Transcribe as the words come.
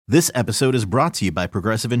This episode is brought to you by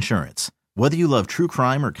Progressive Insurance. Whether you love true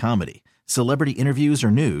crime or comedy, celebrity interviews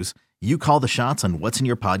or news, you call the shots on what's in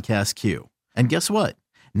your podcast queue. And guess what?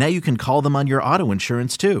 Now you can call them on your auto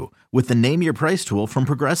insurance too with the Name Your Price tool from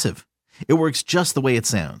Progressive. It works just the way it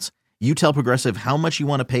sounds. You tell Progressive how much you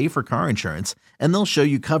want to pay for car insurance, and they'll show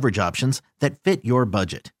you coverage options that fit your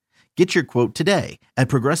budget. Get your quote today at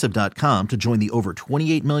Progressive.com to join the over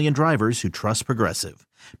 28 million drivers who trust Progressive.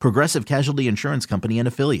 Progressive Casualty Insurance Company and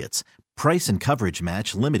Affiliates. Price and coverage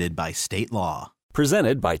match limited by state law.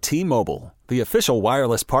 Presented by T-Mobile, the official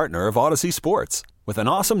wireless partner of Odyssey Sports. With an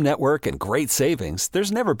awesome network and great savings,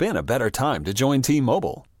 there's never been a better time to join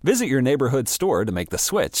T-Mobile. Visit your neighborhood store to make the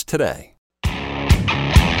switch today.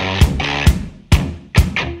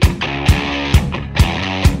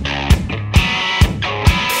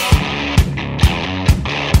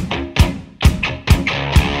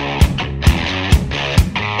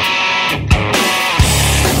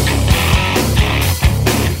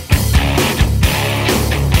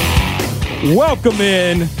 Welcome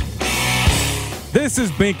in. This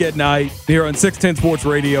is Bink at Night here on 610 Sports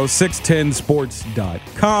Radio,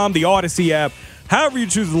 610sports.com, the Odyssey app. However you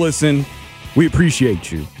choose to listen, we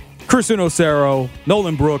appreciate you. Christian Cero,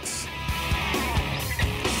 Nolan Brooks.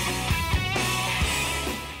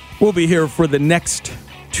 We'll be here for the next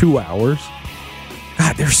 2 hours.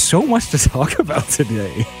 God, there's so much to talk about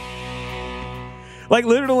today.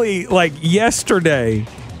 Literally, yesterday.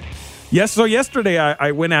 Yes, so yesterday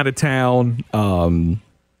I went out of town.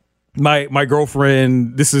 My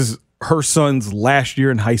girlfriend, this is her son's last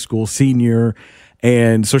year in high school, senior,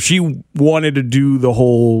 and so she wanted to do the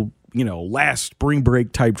whole, last spring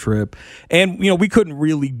break type trip. And we couldn't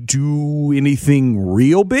really do anything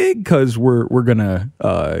real big because we're gonna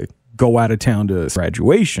go out of town to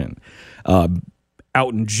graduation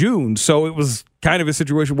out in June. So it was kind of a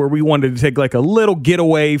situation where we wanted to take a little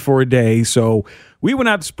getaway for a day. So we went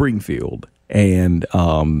out to Springfield and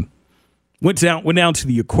went down to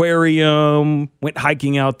the aquarium, went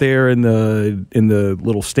hiking out there in the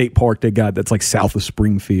little state park they got that's south of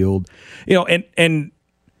Springfield. And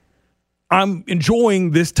I'm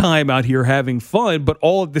enjoying this time out here having fun, but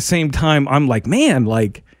all at the same time I'm I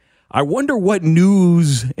wonder what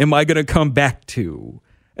news am I going to come back to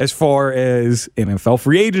as far as NFL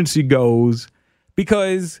free agency goes,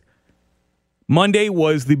 because Monday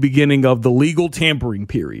was the beginning of the legal tampering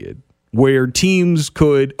period where teams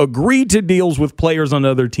could agree to deals with players on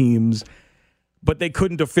other teams, but they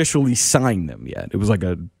couldn't officially sign them yet. It was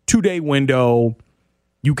a 2-day window.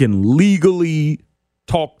 You can legally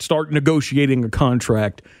start negotiating a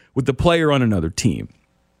contract with the player on another team.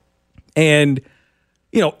 And,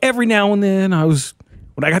 every now and then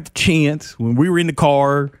when I got the chance, when we were in the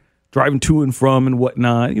car driving to and from and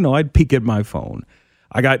whatnot, I'd peek at my phone.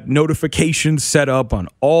 I got notifications set up on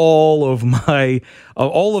all of the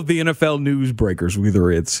NFL news breakers,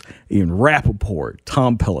 whether it's Ian Rappaport,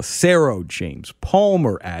 Tom Pelissero, James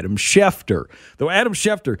Palmer, Adam Schefter. Though Adam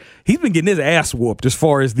Schefter, he's been getting his ass whooped as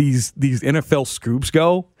far as these NFL scoops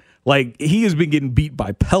go. He has been getting beat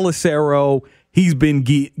by Pelissero. He's been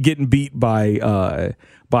getting beat by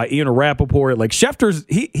Ian Rappaport. Schefter's,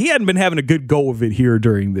 he hadn't been having a good go of it here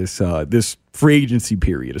during this free agency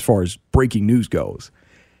period as far as breaking news goes.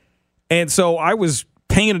 And so I was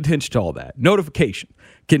paying attention to all that. Notification.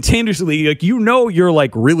 Continuously, you're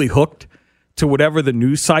really hooked to whatever the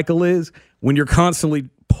news cycle is when you're constantly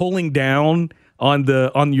pulling down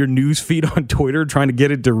on your news feed on Twitter, trying to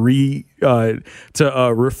get it to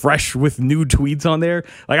refresh with new tweets on there.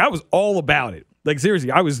 I was all about it.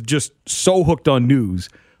 Seriously, I was just so hooked on news,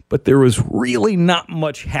 but there was really not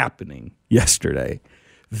much happening yesterday.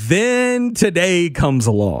 Then today comes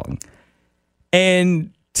along,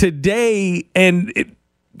 and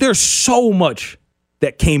there's so much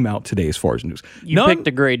that came out today as far as news. You picked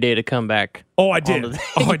a great day to come back. Oh, I did.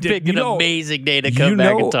 You picked an amazing day to come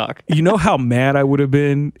back and talk. You know how mad I would have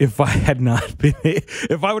been if I had not been,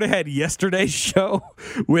 if I would have had yesterday's show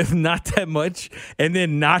with not that much, and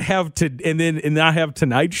then not have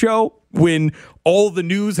tonight's show when all the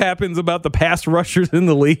news happens about the pass rushers in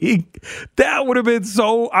the league. That would have been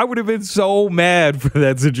I would have been so mad for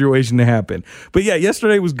that situation to happen. But yeah,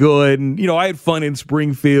 yesterday was good, and I had fun in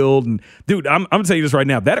Springfield. And dude, I'm gonna tell you this right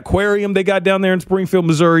now: that aquarium they got down there in Springfield,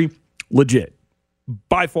 Missouri, legit,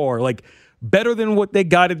 by far, better than what they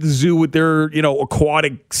got at the zoo with their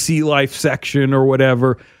aquatic sea life section or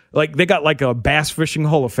whatever. They got a bass fishing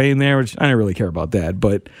hall of fame there, which I don't really care about that.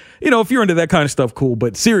 But, if you're into that kind of stuff, cool.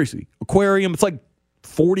 But seriously, aquarium, it's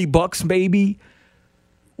 $40 maybe.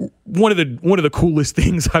 one of the coolest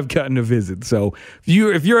things I've gotten to visit. So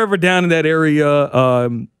if you're ever down in that area,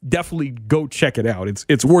 definitely go check it out.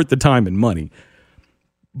 It's worth the time and money.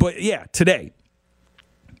 But yeah, today,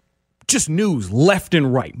 just news left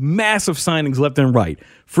and right, massive signings left and right.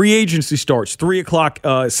 Free agency starts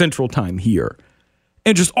 3:00 Central Time here,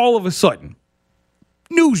 and just all of a sudden,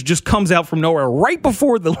 news just comes out from nowhere right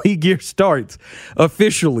before the league year starts.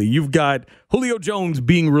 Officially, you've got Julio Jones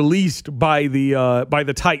being released by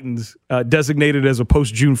the Titans, designated as a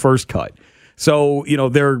post-June 1st cut. So,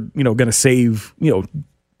 they're, going to save, a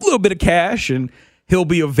little bit of cash, and he'll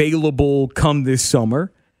be available come this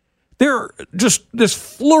summer. There are just this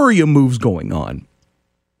flurry of moves going on.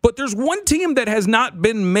 But there's one team that has not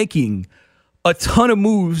been making a ton of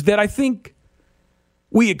moves that I think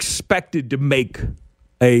we expected to make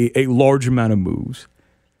a large amount of moves.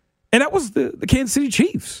 And that was the Kansas City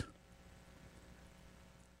Chiefs.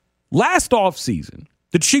 Last offseason,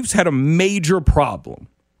 the Chiefs had a major problem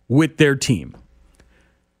with their team.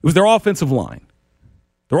 It was their offensive line.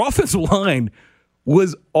 Their offensive line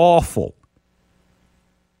was awful.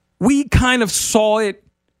 We kind of saw it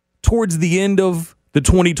towards the end of the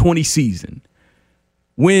 2020 season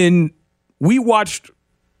when we watched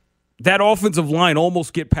that offensive line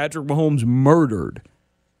almost get Patrick Mahomes murdered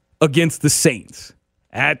against the Saints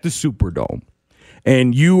at the Superdome.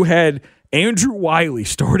 And you had Andrew Wiley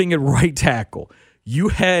starting at right tackle. You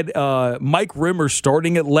had Mike Rimmer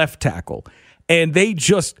starting at left tackle. And they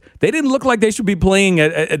didn't look like they should be playing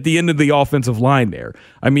at the end of the offensive line there.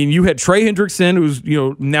 I mean, you had Trey Hendrickson, who's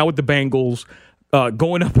now with the Bengals,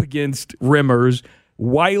 going up against Rimmers.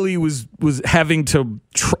 Wiley was having to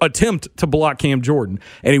attempt to block Cam Jordan,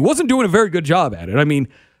 and he wasn't doing a very good job at it. I mean,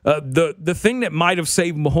 the thing that might have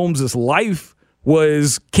saved Mahomes' life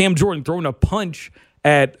was Cam Jordan throwing a punch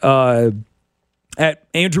at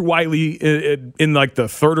Andrew Wiley in like the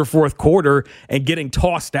third or fourth quarter and getting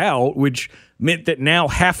tossed out, which meant that now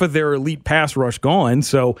half of their elite pass rush gone.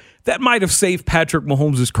 So that might have saved Patrick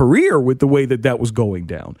Mahomes' career with the way that was going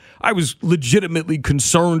down. I was legitimately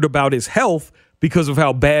concerned about his health because of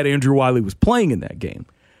how bad Andrew Wiley was playing in that game.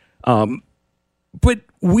 But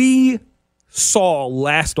we saw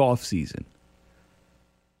last offseason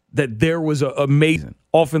that there was an amazing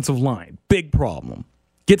offensive line, big problem,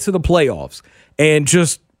 gets to the playoffs, and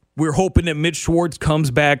just we're hoping that Mitch Schwartz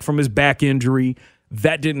comes back from his back injury.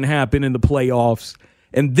 That didn't happen in the playoffs.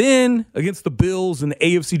 And then against the Bills in the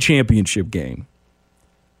AFC Championship game,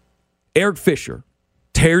 Eric Fisher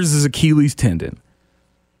tears his Achilles tendon.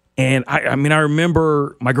 And I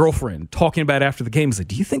remember my girlfriend talking about it after the game. I was like,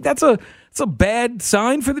 do you think that's a bad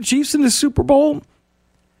sign for the Chiefs in the Super Bowl?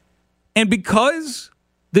 And because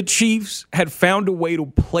the Chiefs had found a way to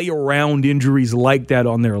play around injuries like that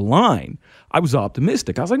on their line, I was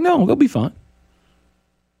optimistic. I was like, no, they'll be fine.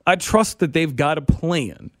 I trust that they've got a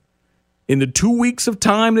plan in the 2 weeks of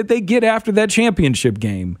time that they get after that championship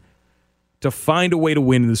game to find a way to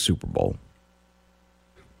win in the Super Bowl.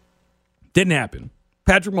 Didn't happen.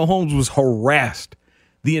 Patrick Mahomes was harassed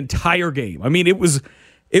the entire game. I mean, it was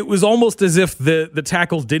almost as if the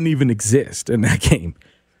tackles didn't even exist in that game.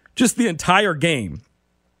 Just the entire game.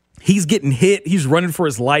 He's getting hit. He's running for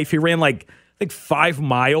his life. He ran like 5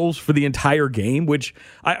 miles for the entire game, which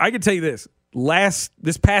I can tell you this.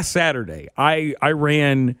 This past Saturday, I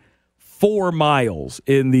ran 4 miles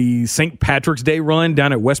in the St. Patrick's Day run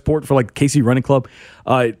down at Westport for like KC Running Club.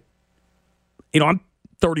 I'm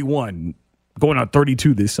 31, going on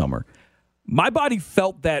 32 this summer. My body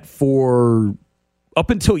felt that for up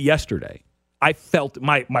until yesterday. I felt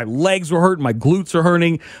my legs were hurting, my glutes were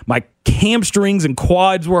hurting, my hamstrings and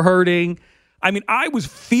quads were hurting. I mean, I was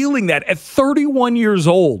feeling that at 31 years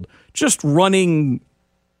old, just running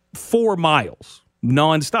 4 miles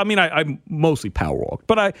nonstop. I mean, I mostly power walked,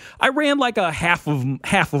 but I ran like a half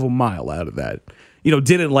of a mile out of that.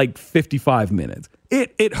 Did it in like 55 minutes.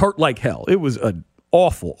 It hurt like hell. It was an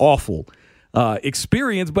awful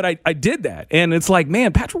experience, but I did that. And it's like,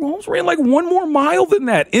 man, Patrick Mahomes ran like 1 more mile than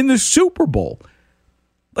that in the Super Bowl.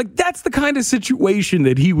 Like, that's the kind of situation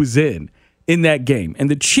that he was in that game. And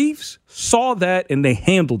the Chiefs saw that and they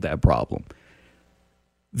handled that problem.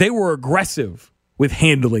 They were aggressive with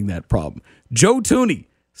handling that problem. Joe Thuney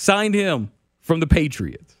signed him from the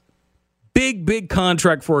Patriots. Big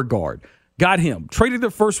contract for a guard. Got him. Traded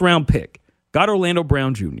their first-round pick. Got Orlando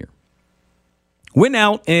Brown Jr. Went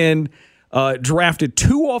out and drafted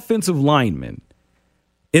 2 offensive linemen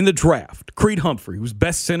in the draft. Creed Humphrey, who's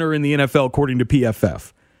best center in the NFL according to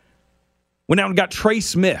PFF. Went out and got Trey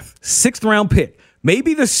Smith, 6th-round pick.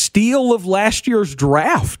 Maybe the steal of last year's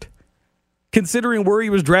draft, considering where he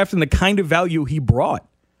was drafted and the kind of value he brought.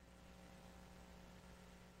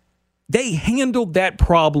 They handled that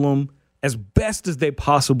problem as best as they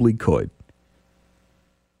possibly could.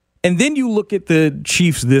 And then you look at the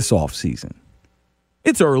Chiefs this offseason.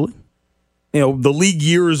 It's early. The league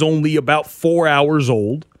year is only about 4 hours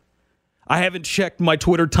old. I haven't checked my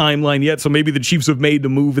Twitter timeline yet, so maybe the Chiefs have made the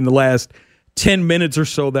move in the last 10 minutes or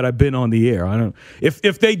so that I've been on the air. I don't know.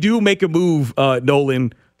 If they do make a move,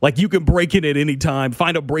 Nolan, like you can break in at any time,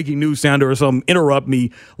 find a breaking news sounder or something, interrupt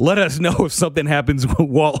me, let us know if something happens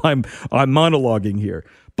while I'm monologuing here.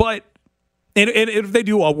 But and if they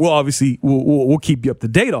do, we'll keep you up to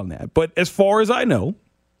date on that. But as far as I know,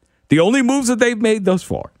 the only moves that they've made thus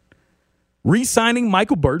far, re-signing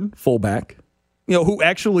Michael Burton, fullback, who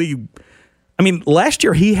actually, last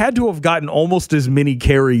year he had to have gotten almost as many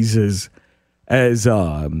carries as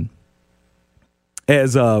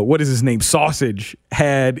what is his name, Sausage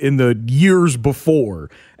had in the years before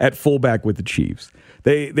at fullback with the Chiefs.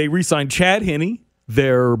 They re-signed Chad Henne,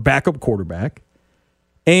 their backup quarterback,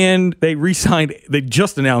 and they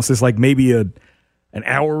just announced this like maybe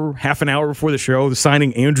half an hour before the show, they're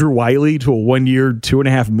signing Andrew Wiley to a 1-year,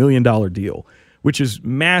 $2.5 million deal, which is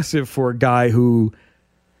massive for a guy who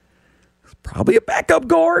is probably a backup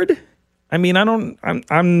guard. I don't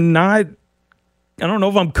know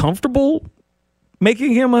if I'm comfortable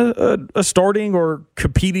making him a starting or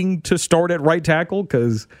competing to start at right tackle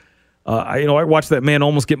because I watched that man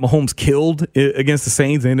almost get Mahomes killed against the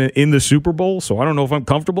Saints in the Super Bowl, so I don't know if I'm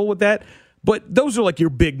comfortable with that. But those are like your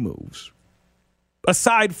big moves.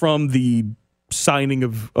 Aside from the signing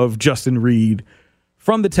of Justin Reed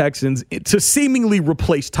from the Texans to seemingly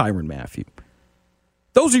replace Tyrann Mathieu.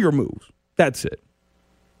 Those are your moves. That's it.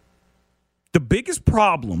 The biggest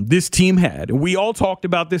problem this team had, and we all talked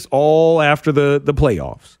about this all after the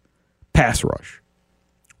playoffs, pass rush.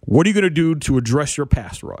 What are you going to do to address your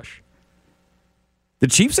pass rush? The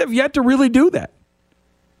Chiefs have yet to really do that.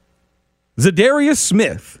 Zadarius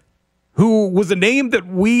Smith, who was a name that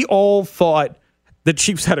we all thought the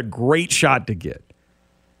Chiefs had a great shot to get.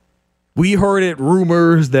 We heard it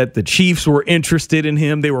rumors that the Chiefs were interested in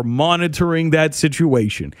him. They were monitoring that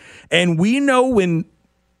situation. And we know when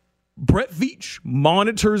Brett Veach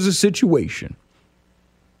monitors a situation,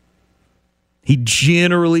 he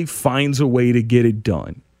generally finds a way to get it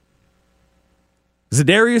done.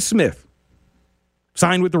 Zadarius Smith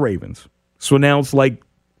signed with the Ravens. So announced like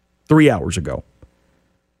 3 hours ago.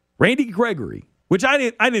 Randy Gregory, which I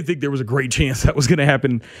didn't think there was a great chance that was going to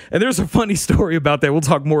happen. And there's a funny story about that. We'll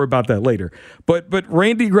talk more about that later. But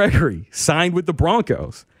Randy Gregory signed with the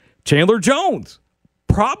Broncos. Chandler Jones,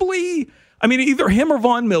 probably, either him or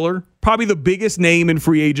Von Miller, probably the biggest name in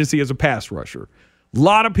free agency as a pass rusher. A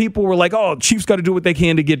lot of people were like, Chiefs got to do what they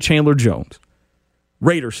can to get Chandler Jones.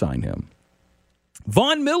 Raiders signed him.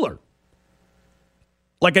 Von Miller,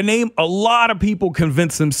 like a name a lot of people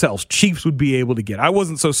convinced themselves Chiefs would be able to get. I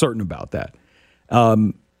wasn't so certain about that.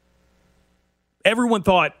 Everyone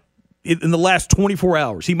thought in the last 24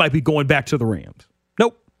 hours he might be going back to the Rams.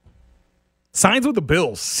 Nope. Signs with the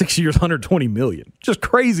Bills, 6 years, $120 million. Just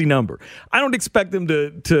crazy number. I don't expect them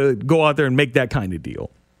to go out there and make that kind of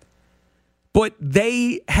deal. But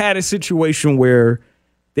they had a situation where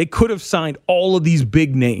they could have signed all of these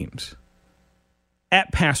big names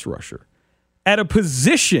at pass rusher at a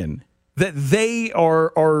position that they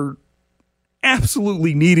are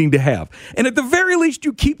absolutely needing to have. And at the very least,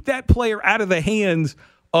 you keep that player out of the hands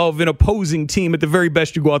of an opposing team. At the very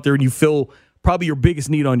best, you go out there and you fill probably your biggest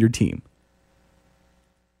need on your team.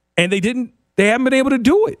 And they haven't been able to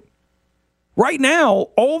do it. Right now,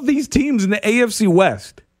 all of these teams in the AFC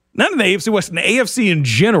West, not in the AFC West, in the AFC in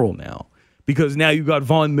general now, because now you've got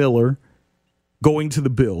Von Miller going to the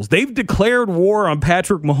Bills. They've declared war on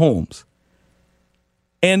Patrick Mahomes.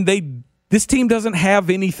 And this team doesn't have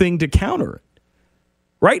anything to counter it.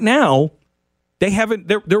 Right now, they haven't.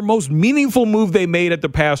 Their most meaningful move they made at the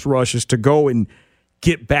pass rush is to go and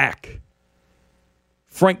get back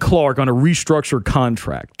Frank Clark on a restructured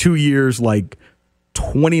contract. 2 years, like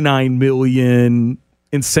 $29 million,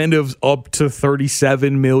 incentives up to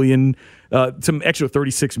 $37 million, some extra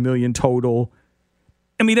 $36 million total.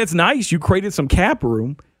 That's nice. You created some cap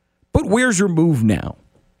room, but where's your move now?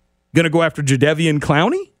 Going to go after Jadeveon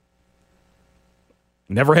Clowney?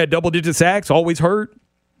 Never had double-digit sacks, always hurt.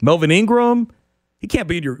 Melvin Ingram? He can't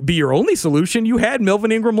be your only solution. You had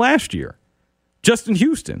Melvin Ingram last year. Justin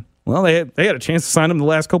Houston. Well, they had a chance to sign him the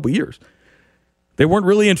last couple of years. They weren't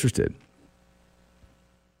really interested.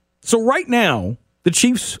 So right now, the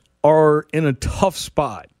Chiefs are in a tough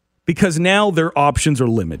spot because now their options are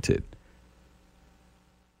limited.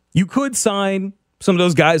 You could sign some of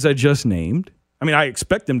those guys I just named. I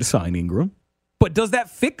expect them to sign Ingram. But does that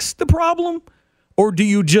fix the problem? Or do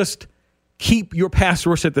you just keep your pass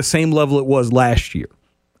rush at the same level it was last year?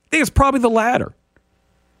 I think it's probably the latter.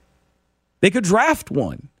 They could draft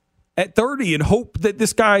one at 30 and hope that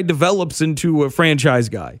this guy develops into a franchise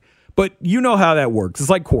guy. But you know how that works. It's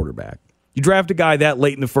like quarterback. You draft a guy that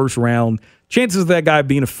late in the first round, chances of that guy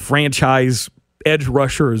being a franchise edge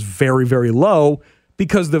rusher is very, very low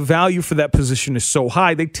because the value for that position is so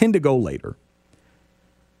high, they tend to go later.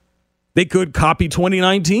 They could copy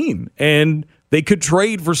 2019 and they could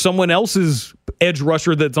trade for someone else's edge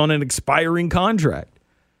rusher that's on an expiring contract.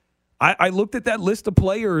 I looked at that list of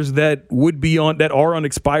players that are on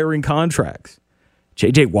expiring contracts.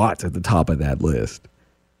 J.J. Watt's at the top of that list.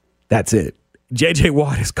 That's it. J.J.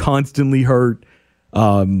 Watt is constantly hurt.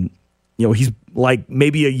 He's like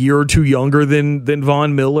maybe a year or two younger than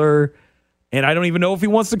Von Miller. And I don't even know if he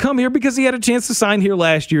wants to come here because he had a chance to sign here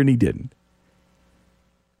last year and he didn't.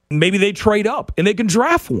 Maybe they trade up and they can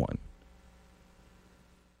draft one.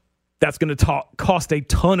 That's going to cost a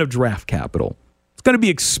ton of draft capital. It's going to be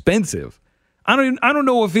expensive. I don't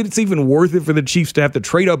know if it's even worth it for the Chiefs to have to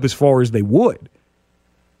trade up as far as they would.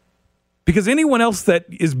 Because anyone else that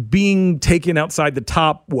is being taken outside the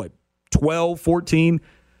top, 12, 14,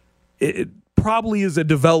 it probably is a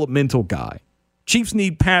developmental guy. Chiefs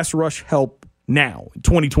need pass rush help now in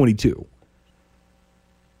 2022.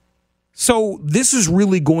 So this is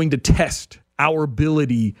really going to test our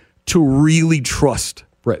ability to really trust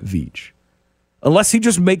Brett Veach. Unless he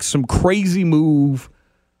just makes some crazy move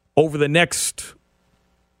over the next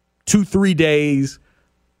 2-3 days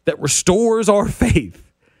that restores our faith.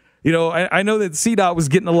 You know, I know that CDOT was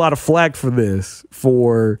getting a lot of flack for this,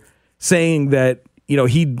 for saying that,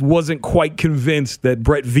 he wasn't quite convinced that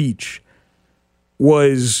Brett Veach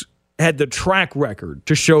had the track record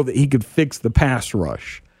to show that he could fix the pass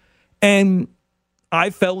rush. And I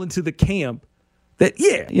fell into the camp that,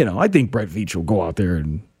 I think Brett Veach will go out there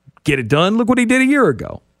and get it done. Look what he did a year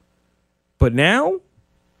ago. But now,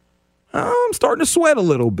 I'm starting to sweat a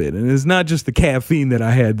little bit. And it's not just the caffeine that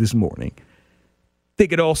I had this morning. I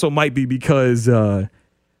think it also might be because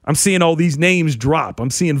I'm seeing all these names drop. I'm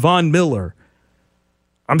seeing Von Miller.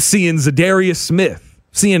 I'm seeing Zadarius Smith.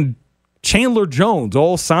 Seeing Chandler Jones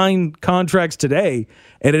all sign contracts today.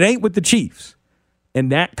 And it ain't with the Chiefs.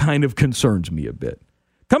 And that kind of concerns me a bit.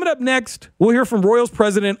 Coming up next, we'll hear from Royals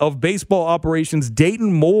president of baseball operations,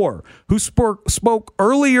 Dayton Moore, who spoke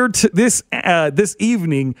earlier this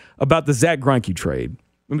evening about the Zach Greinke trade.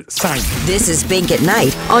 This is Bink at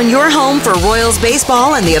Night on your home for Royals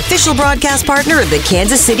baseball and the official broadcast partner of the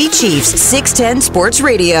Kansas City Chiefs, 610 Sports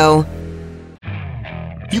Radio.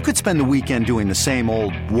 You could spend the weekend doing the same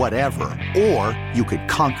old whatever, or you could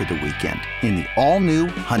conquer the weekend in the all-new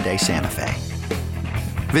Hyundai Santa Fe.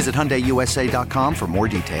 Visit HyundaiUSA.com for more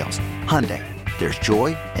details. Hyundai, there's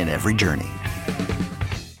joy in every journey.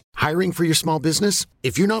 Hiring for your small business?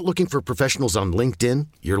 If you're not looking for professionals on LinkedIn,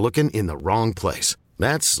 you're looking in the wrong place.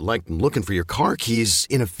 That's like looking for your car keys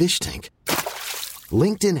in a fish tank.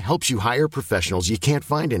 LinkedIn helps you hire professionals you can't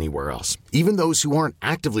find anywhere else, even those who aren't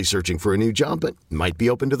actively searching for a new job but might be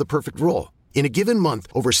open to the perfect role. In a given month,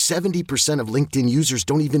 over 70% of LinkedIn users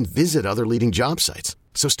don't even visit other leading job sites.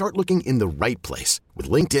 So start looking in the right place. With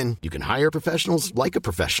LinkedIn, you can hire professionals like a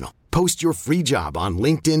professional. Post your free job on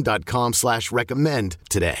linkedin.com/recommend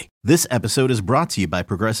today. This episode is brought to you by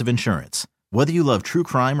Progressive Insurance. Whether you love true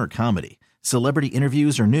crime or comedy, celebrity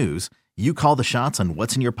interviews or news, you call the shots on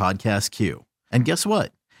what's in your podcast queue. And guess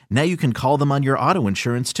what? Now you can call them on your auto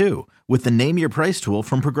insurance too with the Name Your Price tool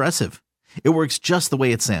from Progressive. It works just the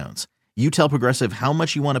way it sounds. You tell Progressive how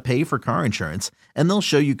much you want to pay for car insurance, and they'll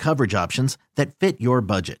show you coverage options that fit your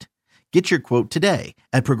budget. Get your quote today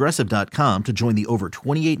at Progressive.com to join the over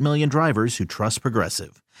 28 million drivers who trust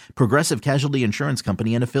Progressive. Progressive Casualty Insurance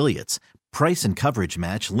Company and Affiliates. Price and coverage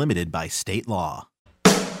match limited by state law.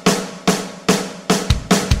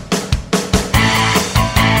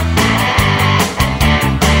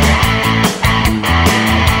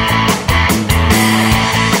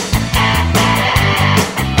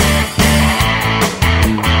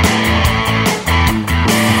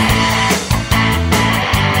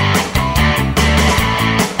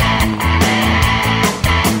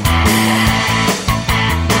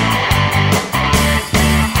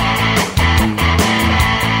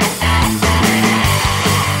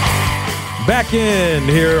 Back in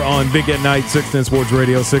here on Big at Night, 610 Sports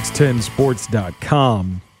Radio,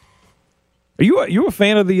 610sports.com. Are you a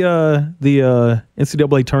fan of the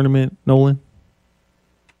NCAA tournament, Nolan?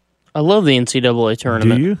 I love the NCAA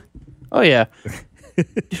tournament. Do you? Oh, yeah.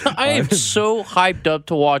 I am so hyped up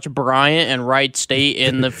to watch Bryant and Wright State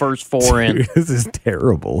in the first four in. This is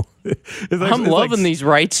terrible. I'm loving these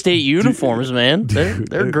Wright State uniforms, man.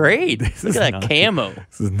 They're great. Look at that camo.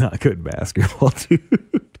 This is not good basketball,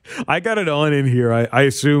 dude. I got it on in here. I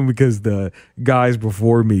assume because the guys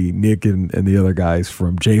before me, Nick and the other guys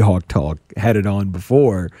from Jayhawk Talk, had it on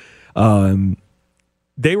before.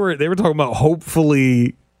 They were talking about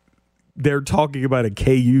hopefully they're talking about a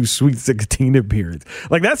KU Sweet 16 appearance.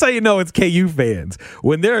 Like, that's how you know it's KU fans.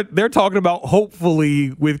 When they're talking about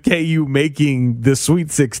hopefully with KU making the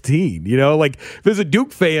Sweet 16. You know, like if there's a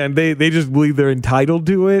Duke fan, they just believe they're entitled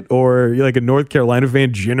to it, or like a North Carolina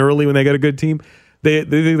fan generally when they got a good team. They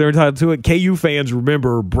think they're entitled to it. KU fans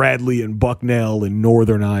remember Bradley and Bucknell in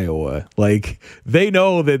Northern Iowa. Like, they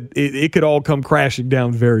know that it could all come crashing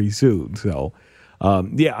down very soon. So,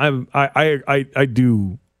 yeah, I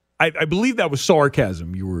do. I believe that was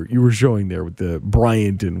sarcasm you were showing there with the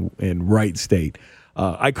Bryant and Wright State.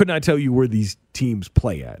 I could not tell you where these teams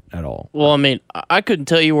play at all. Well, I mean, I couldn't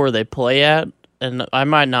tell you where they play at, and I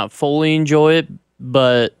might not fully enjoy it,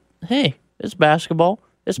 but hey, it's basketball.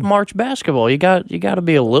 It's March basketball. You got to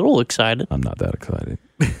be a little excited. I'm not that excited.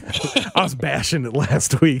 I was bashing it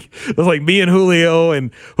last week. It was like me and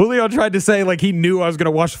Julio tried to say like he knew I was going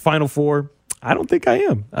to watch the Final Four. I don't think I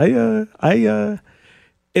am.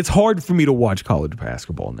 It's hard for me to watch college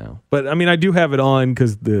basketball now. But, I mean, I do have it on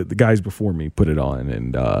because the guys before me put it on.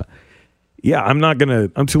 And, yeah,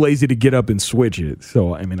 I'm too lazy to get up and switch it.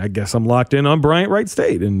 So, I mean, I guess I'm locked in on Bryant Wright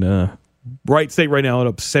State. And Wright State right now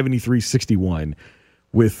up 73-61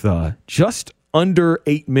 with just under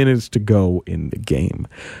 8 minutes to go in the game.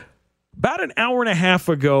 About an hour and a half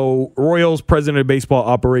ago, Royals president of baseball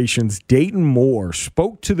operations, Dayton Moore,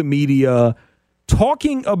 spoke to the media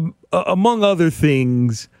talking, among other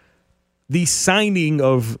things, the signing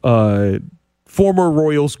of former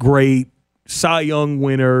Royals great, Cy Young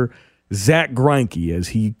winner, Zach Greinke, as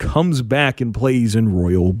he comes back and plays in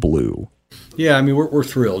Royal Blue. Yeah, I mean, we're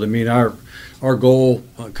thrilled. I mean, our goal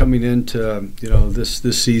coming into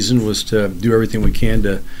this season was to do everything we can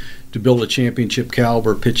to build a championship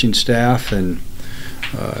caliber pitching staff, and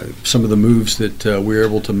some of the moves that we were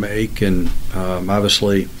able to make, and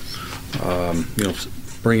obviously,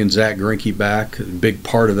 bringing Zach Greinke back, a big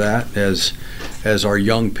part of that as our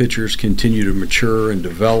young pitchers continue to mature and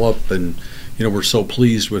develop, and we're so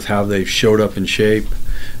pleased with how they've showed up in shape,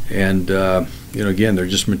 and again, they're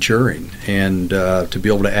just maturing, and to be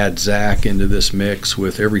able to add Zach into this mix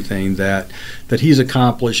with everything that he's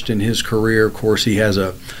accomplished in his career. Of course, he has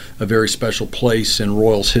a very special place in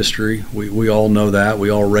Royals history. We all know that. We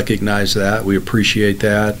all recognize that. We appreciate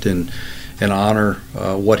that, and honor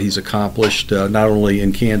what he's accomplished, not only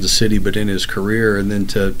in Kansas City but in his career. And then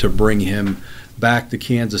to bring him back to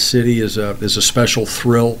Kansas City is a special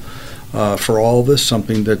thrill for all of us,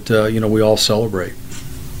 something that we all celebrate.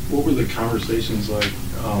 What were the conversations like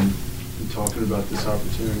talking about this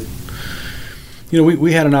opportunity?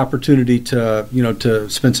 We had an opportunity to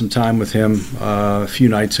spend some time with him a few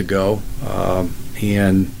nights ago,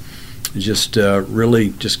 and just really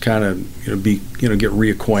just kind of get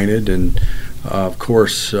reacquainted, and of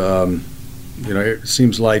course it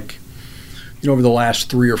seems like over the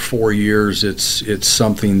last 3 or 4 years it's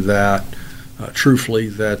something that truthfully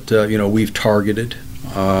that we've targeted,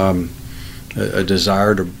 a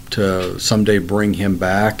desire to someday bring him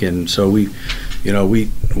back, and so we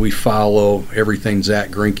follow everything Zach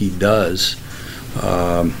Greinke does.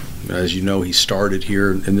 As you know, he started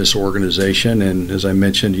here in this organization, and as I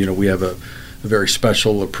mentioned, we have a very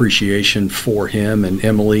special appreciation for him and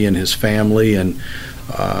Emily and his family, and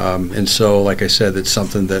so, like I said, it's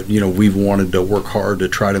something that we've wanted to work hard to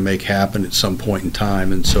try to make happen at some point in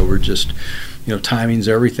time, and so we're just timing's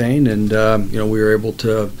everything, and we were able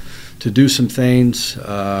to do some things,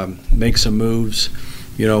 make some moves,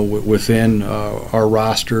 within our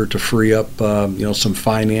roster to free up, some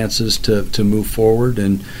finances to move forward.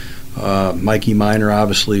 And Mikey Minor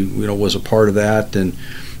obviously, was a part of that. And,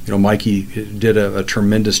 Mikey did a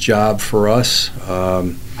tremendous job for us.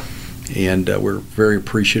 And we're very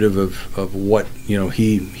appreciative of what,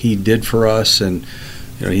 he did for us. And,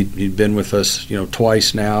 he'd been with us,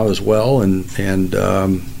 twice now as well. And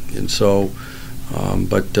so,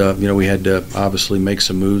 but we had to obviously make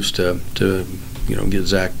some moves to get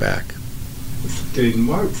Zach back. Dayton,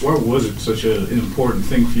 why was it such an important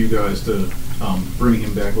thing for you guys to bring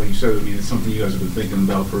him back? Like you said, I mean, it's something you guys have been thinking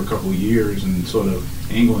about for a couple of years and sort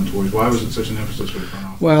of angling towards. Why was it such an emphasis for the front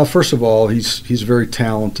office? Well, first of all, he's a very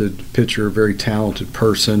talented pitcher, very talented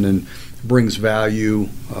person, and brings value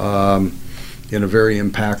in a very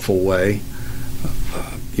impactful way.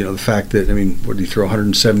 the fact that, what did he throw,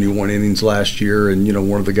 171 innings last year, and,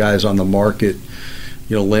 one of the guys on the market,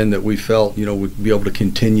 Lynn, that we felt, would be able to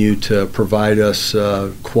continue to provide us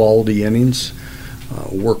quality innings,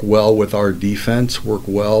 work well with our defense, work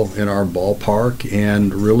well in our ballpark,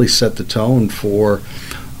 and really set the tone for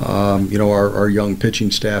our young pitching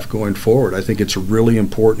staff going forward. I think it's really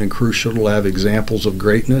important and crucial to have examples of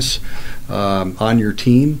greatness on your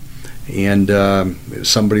team, and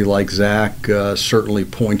somebody like Zach certainly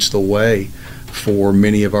points the way for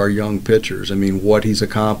many of our young pitchers. What he's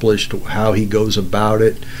accomplished, how he goes about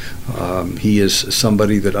it. He is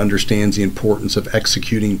somebody that understands the importance of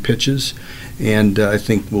executing pitches, and I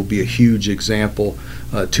think will be a huge example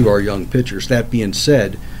to our young pitchers. That being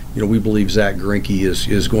said, we believe Zach Greinke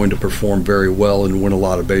is going to perform very well and win a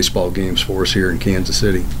lot of baseball games for us here in Kansas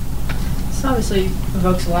City. This obviously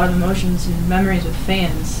evokes a lot of emotions and memories with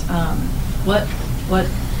fans. What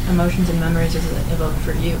emotions and memories does it evoke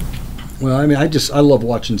for you? Well, I love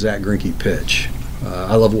watching Zach Greinke pitch.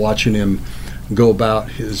 I love watching him go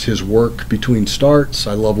about his work between starts.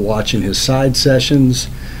 I love watching his side sessions.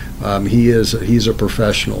 He's a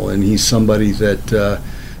professional, and he's somebody that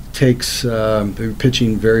takes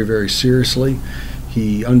pitching very, very seriously.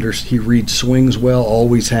 He reads swings well,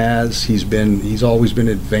 always has. He's always been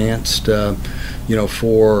advanced, for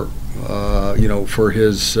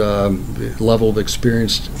his level of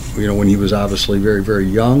experience. When he was obviously very, very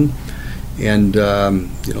young, and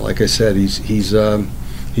like I said, he's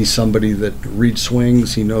somebody that reads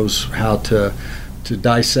swings. He knows how to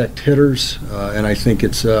dissect hitters, and I think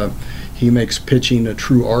he makes pitching a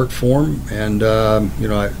true art form, and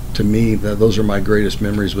to me, those are my greatest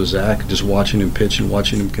memories with Zach, just watching him pitch and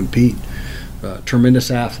watching him compete. Tremendous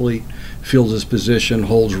athlete, fields his position,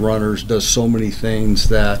 holds runners, does so many things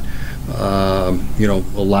that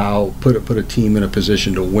put a team in a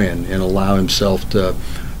position to win and allow himself to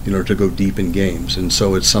go deep in games. And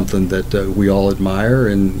so it's something that we all admire,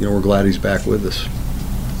 and we're glad he's back with us.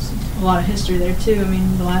 A lot of history there too.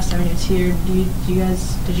 The last time he was here,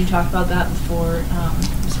 did you talk about that before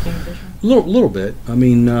being official? A little bit.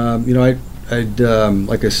 I'd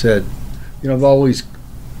like I said, I've always,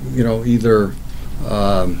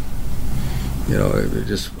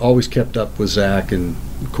 just always kept up with Zach, and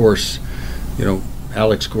of course,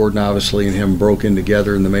 Alex Gordon obviously and him broke in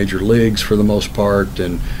together in the major leagues for the most part,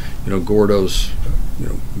 and Gordo's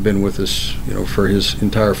been with us for his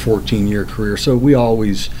entire 14-year career, so we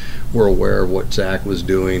always were aware of what Zach was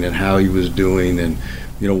doing and how he was doing, and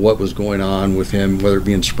what was going on with him, whether it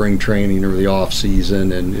be in spring training or the off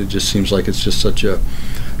season, and it just seems like it's just such a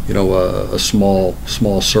small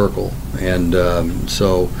circle, and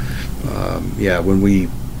when we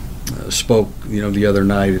spoke the other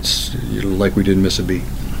night, it's like we didn't miss a beat.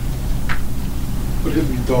 What have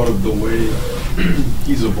you thought of the way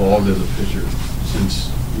he's evolved as a pitcher since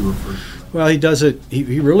you were first? Well, he does it.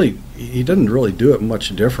 He doesn't really do it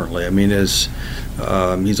much differently.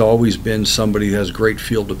 He's always been somebody who has great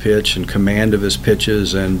field to pitch and command of his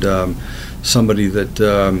pitches, and somebody that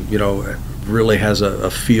really has a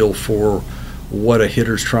feel for what a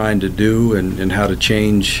hitter's trying to do, and how to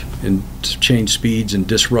change speeds and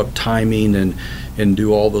disrupt timing and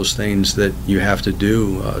do all those things that you have to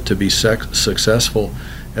do to be successful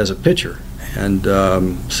as a pitcher. And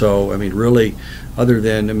really, other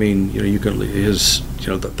than you can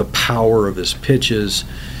the power of his pitches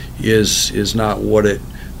is not what it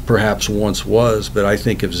perhaps once was. But I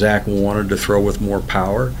think if Zach wanted to throw with more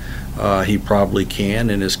power, he probably can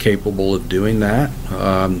and is capable of doing that.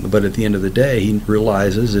 But at the end of the day, he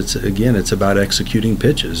realizes it's about executing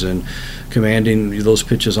pitches and commanding those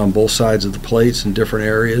pitches on both sides of the plates in different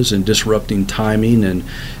areas, and disrupting timing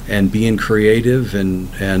and being creative. And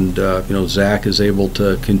Zach is able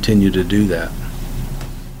to continue to do that.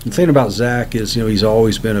 The thing about Zach is, he's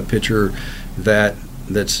always been a pitcher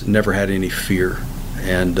that's never had any fear.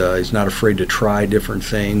 And he's not afraid to try different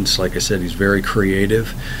things. Like I said, he's very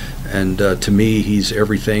creative. And to me, he's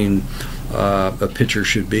everything a pitcher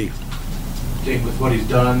should be. Jake, with what he's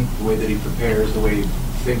done, the way that he prepares, the way he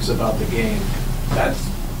thinks about the game, that's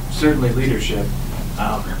certainly leadership.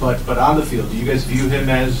 But on the field, do you guys view him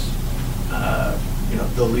as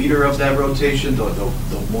the leader of that rotation, the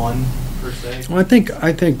one per se? Well, I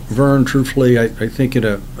think Vern, truthfully, I think in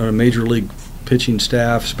a major league pitching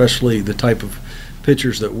staff, especially the type of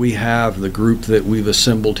pitchers that we have, the group that we've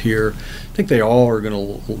assembled here, I think they all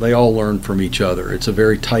learn from each other. It's a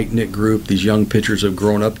very tight-knit group. These young pitchers have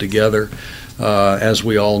grown up together. As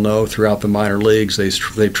we all know, throughout the minor leagues, they've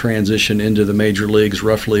transitioned into the major leagues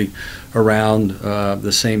roughly around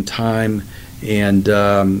the same time. And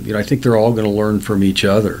I think they're all going to learn from each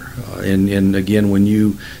other. And again, when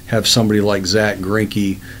you have somebody like Zach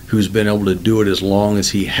Greinke, who's been able to do it as long as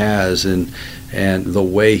he has, and the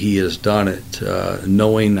way he has done it,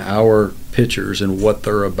 knowing our pitchers and what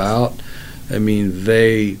they're about, I mean,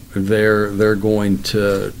 they're going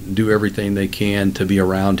to do everything they can to be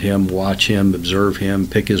around him, watch him, observe him,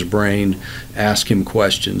 pick his brain, ask him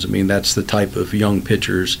questions. I mean, that's the type of young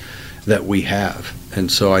pitchers that we have.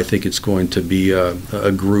 And so I think it's going to be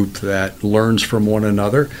a group that learns from one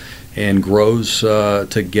another and grows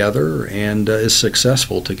together and is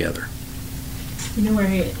successful together. You know where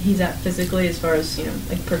he's at physically as far as,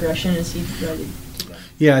 like progression? Is he ready to go?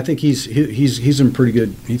 Yeah, I think he's in pretty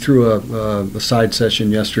good. He threw a side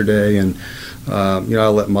session yesterday, and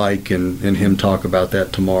I'll let Mike and him talk about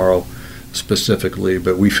that tomorrow specifically,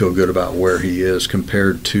 but we feel good about where he is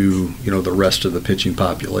compared to the rest of the pitching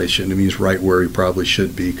population. I mean, he's right where he probably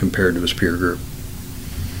should be compared to his peer group.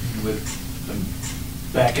 With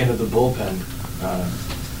the back end of the bullpen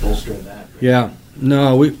bolstering that. Yeah,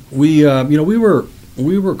 no, we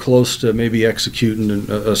were close to maybe executing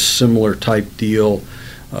a similar type deal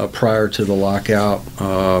prior to the lockout.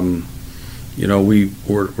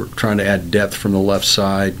 We're trying to add depth from the left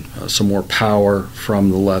side, some more power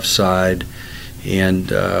from the left side, and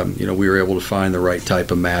we were able to find the right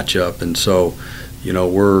type of matchup. And so,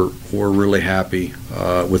 we're really happy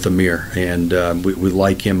with Amir, and we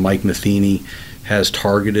like him. Mike Matheny has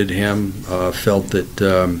targeted him, felt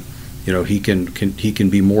that he can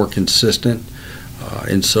be more consistent,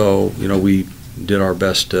 and so we did our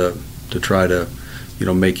best to try to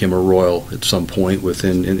make him a Royal at some point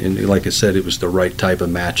within, and like I said, it was the right type of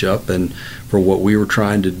matchup and for what we were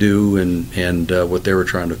trying to do and what they were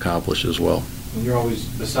trying to accomplish as well. You're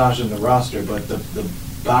always massaging the roster, but the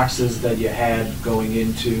boxes that you had going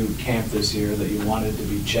into camp this year that you wanted to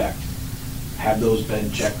be checked, have those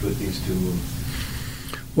been checked with these two moves?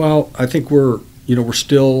 Well, I think we're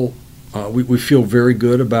still, we feel very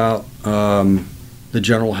good about the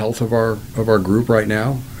general health of our group right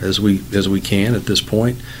now as we can at this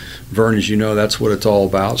point. Vern, as you know, that's what it's all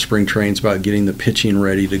about. Spring training's about getting the pitching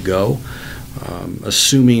ready to go.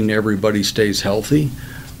 Assuming everybody stays healthy,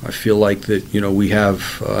 I feel like that we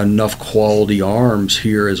have enough quality arms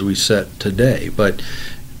here as we set today. But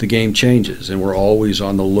the game changes, and we're always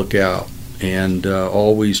on the lookout and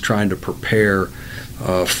always trying to prepare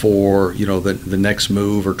for the next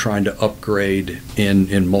move or trying to upgrade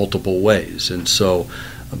in multiple ways. And so,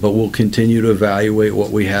 but we'll continue to evaluate what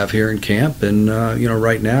we have here in camp. And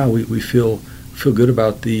right now we feel good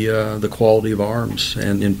about the quality of arms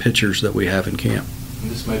and pitchers that we have in camp. And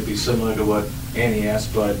this might be similar to what Annie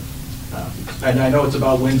asked, but and I know it's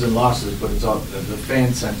about wins and losses, but it's all the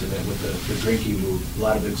fan sentiment with the Greinke move. A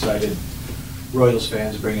lot of excited Royals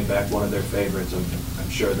fans bringing back one of their favorites. I'm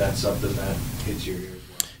sure that's something that hits your ears.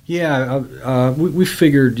 Yeah, we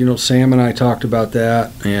figured, Sam and I talked about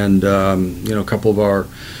that, and, a couple of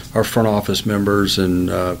our front office members, and,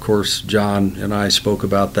 of course, John and I spoke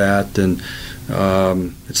about that, and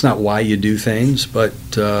it's not why you do things, but,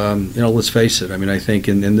 let's face it. I mean, I think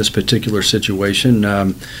in this particular situation,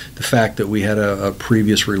 the fact that we had a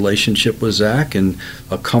previous relationship with Zach and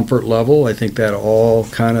a comfort level, I think that all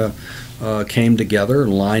kind of came together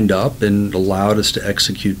and lined up and allowed us to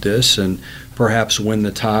execute this and perhaps win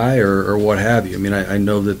the tie or what have you. I mean, I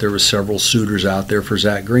know that there were several suitors out there for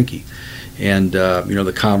Zach Greinke. And,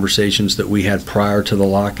 the conversations that we had prior to the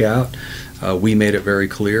lockout, we made it very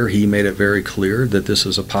clear, he made it very clear that this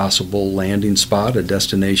is a possible landing spot, a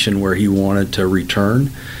destination where he wanted to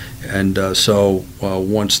return. And so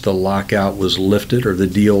once the lockout was lifted, or the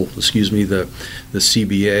deal, the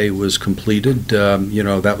CBA was completed,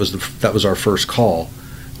 that was our first call,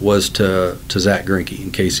 was to Zach Greinke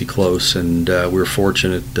and Casey Close, and we were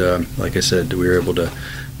fortunate, like I said, that we were able to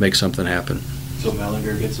make something happen. So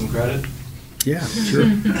Mellinger gets some credit? Yeah, sure.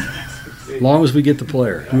 As long as we get the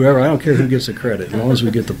player. Whoever, I don't care who gets the credit, as long as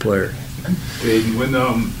we get the player. Hey, when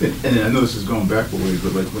and I know this is going back a ways,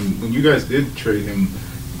 but like when you guys did trade him,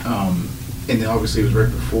 and then obviously it was right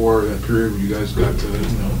before that period where you guys got to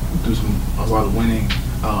do a lot of winning.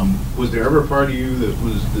 Was there ever a part of you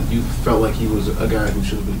that you felt like he was a guy who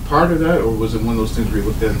should have been part of that, or was it one of those things where you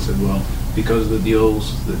looked at it and said, well, because of the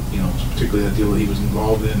deals that particularly that deal that he was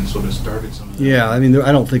involved in, sort of started some of that? Yeah, I mean,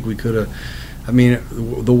 I don't think we could have. I mean,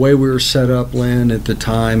 the way we were set up, Lynn, at the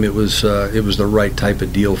time, it was the right type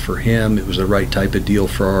of deal for him. It was the right type of deal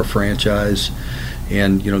for our franchise,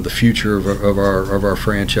 and the future of our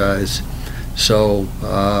franchise. So,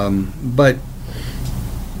 but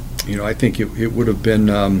I think it would have been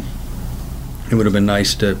it would have been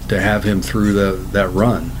nice to have him through that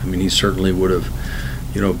run. I mean, he certainly would have,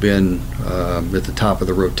 been at the top of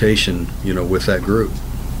the rotation, with that group.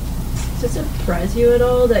 Does it surprise you at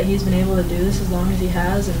all that he's been able to do this as long as he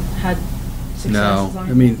has and had success? No,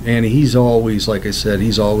 I mean, and he's always, like I said,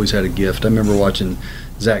 he's always had a gift. I remember watching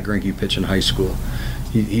Zach Greinke pitch in high school.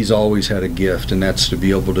 He's always had a gift, and that's to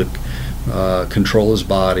be able to control his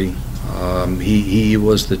body. He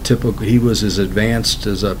was as advanced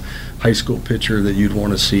as a high school pitcher that you'd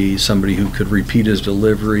want to see, somebody who could repeat his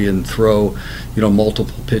delivery and throw,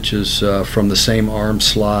 multiple pitches from the same arm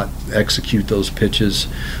slot, execute those pitches,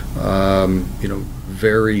 always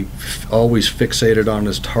fixated on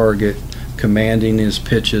his target, commanding his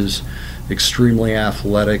pitches, extremely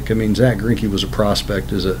athletic. I mean, Zach Greinke was a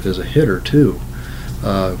prospect as a hitter too,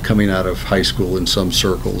 coming out of high school in some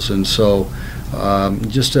circles, and so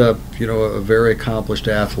just a very accomplished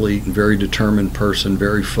athlete and very determined person,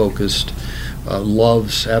 very focused,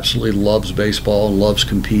 absolutely loves baseball and loves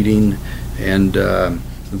competing, and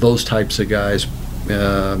those types of guys,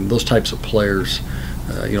 those types of players,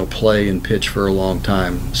 play and pitch for a long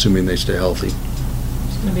time, assuming they stay healthy.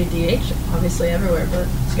 It's going to be DH, obviously everywhere, but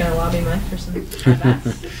it's going to lobby Mike for some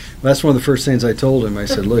at-bats. That's one of the first things I told him. I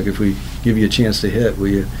said, look, if we give you a chance to hit,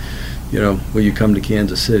 will you come to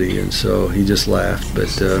Kansas City? And so he just laughed.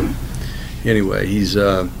 But anyway, he's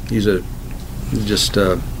a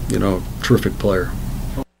terrific player.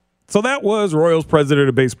 So that was Royals president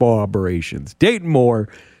of baseball operations, Dayton Moore,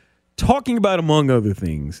 talking about, among other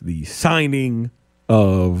things, the signing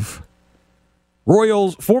of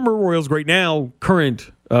former Royals great, now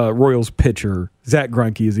current Royals pitcher Zach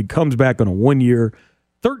Greinke, as he comes back on a 1-year,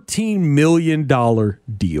 $13 million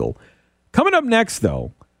deal. Coming up next,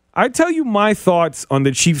 though, I tell you my thoughts on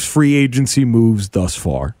the Chiefs' free agency moves thus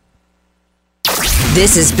far.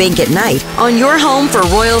 This is Bink at Night on your home for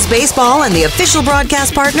Royals baseball and the official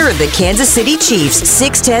broadcast partner of the Kansas City Chiefs,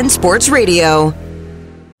 610 Sports Radio.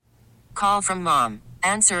 Call from mom.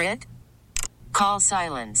 Answer it. Call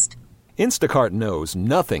silenced. Instacart knows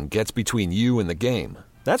nothing gets between you and the game.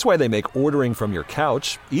 That's why they make ordering from your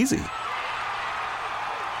couch easy.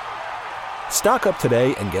 Stock up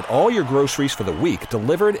today and get all your groceries for the week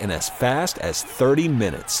delivered in as fast as 30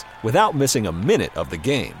 minutes without missing a minute of the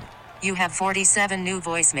game. You have 47 new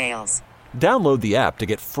voicemails. Download the app to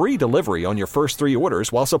get free delivery on your first 3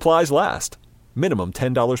 orders while supplies last. Minimum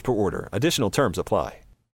 $10 per order. Additional terms apply.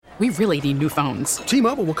 We really need new phones.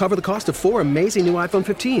 T-Mobile will cover the cost of 4 amazing new iPhone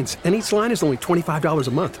 15s, and each line is only $25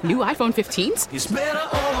 a month. New iPhone 15s? It's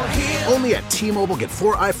better over here. Only at T-Mobile, get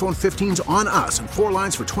 4 iPhone 15s on us and 4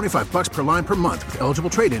 lines for $25 per line per month with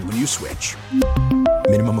eligible trade-in when you switch.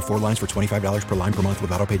 Minimum of 4 lines for $25 per line per month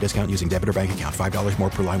with autopay discount using debit or bank account. $5 more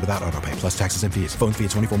per line without autopay, plus taxes and fees. Phone fee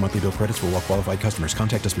at 24 monthly bill credits for well-qualified customers.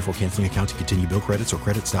 Contact us before canceling account to continue bill credits or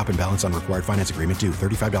credit stop and balance on required finance agreement due.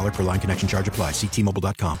 $35 per line connection charge applies. See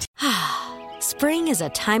T-Mobile.com. Spring is a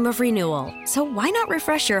time of renewal, so why not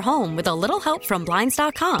refresh your home with a little help from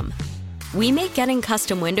Blinds.com? We make getting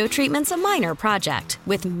custom window treatments a minor project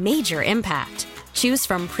with major impact. Choose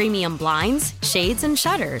from premium blinds, shades, and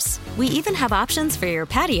shutters. We even have options for your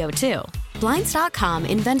patio, too. Blinds.com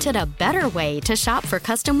invented a better way to shop for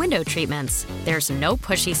custom window treatments. There's no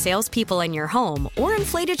pushy salespeople in your home or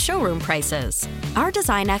inflated showroom prices. Our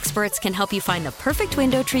design experts can help you find the perfect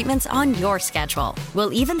window treatments on your schedule.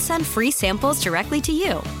 We'll even send free samples directly to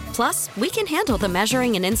you. Plus, we can handle the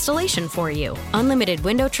measuring and installation for you. Unlimited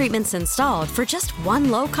window treatments installed for just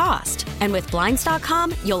one low cost. And with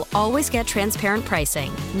Blinds.com, you'll always get transparent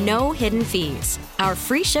pricing. No hidden fees. Our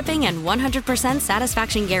free shipping and 100%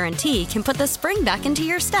 satisfaction guarantee can put the spring back into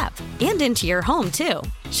your step and into your home, too.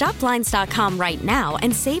 Shop Blinds.com right now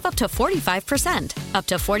and save up to 45%. Up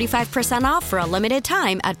to 45% off for a limited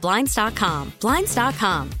time at Blinds.com.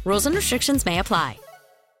 Blinds.com. Rules and restrictions may apply.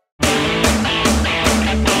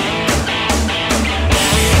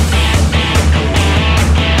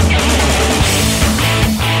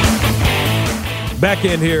 Back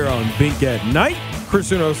in here on Bink at Night,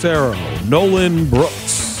 Cristiano Cero, Nolan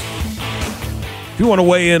Brooks. If you want to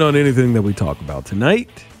weigh in on anything that we talk about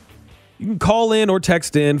tonight, you can call in or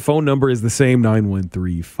text in. Phone number is the same,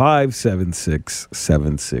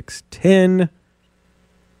 913-576-7610.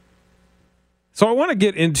 So I want to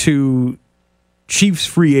get into Chiefs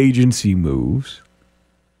free agency moves.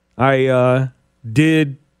 I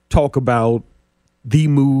did talk about the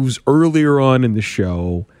moves earlier on in the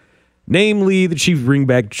show. Namely, the Chiefs bring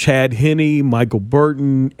back Chad Henne, Michael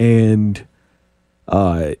Burton, and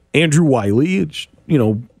Andrew Wiley. It's,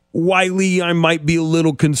 Wiley, I might be a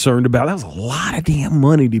little concerned about. That was a lot of damn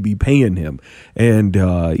money to be paying him. And,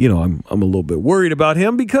 I'm a little bit worried about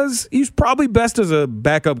him because he's probably best as a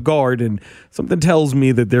backup guard. And something tells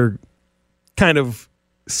me that they're kind of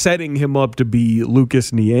setting him up to be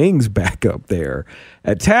Lucas Niang's backup there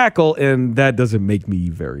at tackle. And that doesn't make me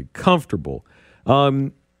very comfortable.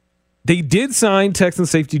 They did sign Texan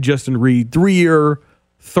safety Justin Reed, 3-year,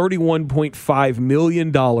 $31.5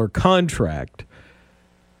 million contract.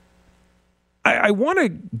 I want to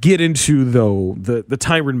get into, though, the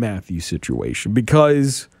Tyrann Mathieu situation,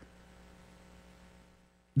 because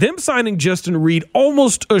them signing Justin Reed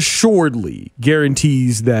almost assuredly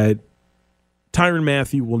guarantees that Tyrann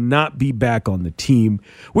Mathieu will not be back on the team,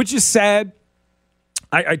 which is sad.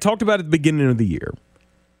 I talked about at the beginning of the year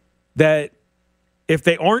that if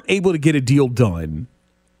they aren't able to get a deal done,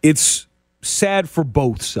 it's sad for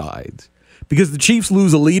both sides, because the Chiefs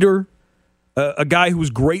lose a leader, a guy who was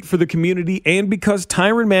great for the community, and because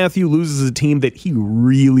Tyrann Mathieu loses a team that he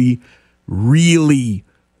really, really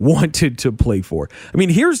wanted to play for. I mean,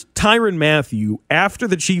 here's Tyrann Mathieu after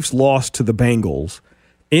the Chiefs lost to the Bengals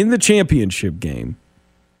in the championship game,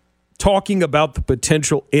 talking about the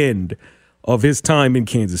potential end of his time in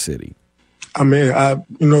Kansas City. I mean, I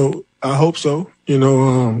hope so.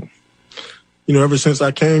 Ever since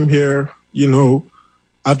I came here,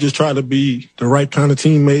 I've just tried to be the right kind of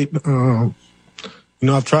teammate.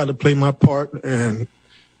 I've tried to play my part, and,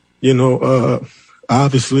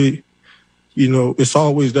 obviously, it's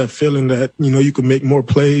always that feeling that, you can make more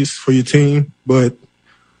plays for your team, but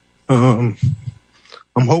I'm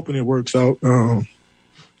hoping it works out. I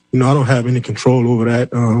don't have any control over that.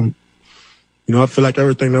 I feel like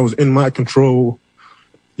everything that was in my control,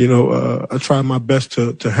 I tried my best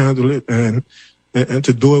to handle it and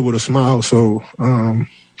to do it with a smile. So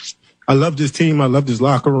I love this team. I love this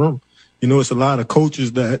locker room. It's a lot of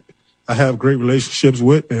coaches that I have great relationships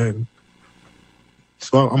with, and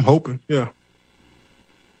so I'm hoping, yeah.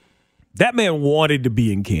 That man wanted to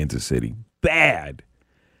be in Kansas City bad,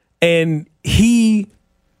 and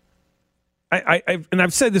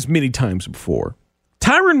I've said this many times before.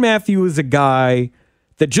 Tyrann Mathieu is a guy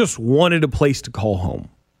that just wanted a place to call home.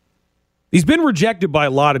 He's been rejected by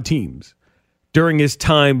a lot of teams during his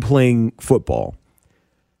time playing football.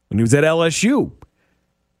 When he was at LSU,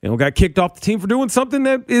 got kicked off the team for doing something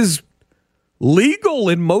that is legal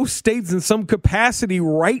in most states in some capacity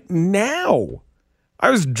right now. I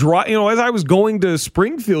was as I was going to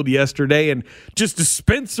Springfield yesterday, and just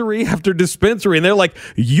dispensary after dispensary, and they're like,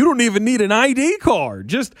 "You don't even need an ID card.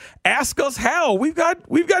 Just ask us how. We've got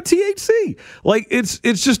THC." Like, it's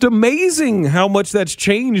just amazing how much that's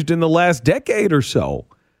changed in the last decade or so.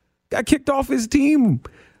 Got kicked off his team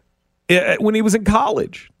when he was in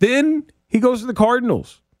college. Then he goes to the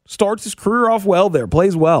Cardinals. Starts his career off well there,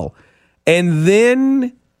 plays well. And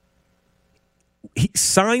then he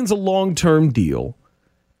signs a long-term deal,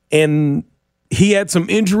 and he had some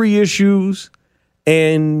injury issues,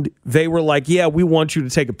 and they were like, yeah, we want you to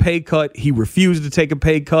take a pay cut. He refused to take a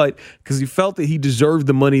pay cut because he felt that he deserved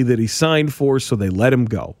the money that he signed for, so they let him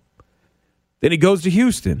go. Then he goes to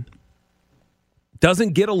Houston.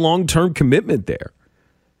 Doesn't get a long-term commitment there.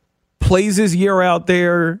 Plays his year out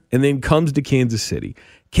there, and then comes to Kansas City.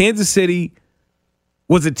 Kansas City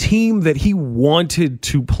was a team that he wanted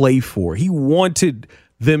to play for. He wanted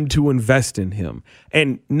them to invest in him.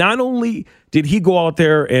 And not only did he go out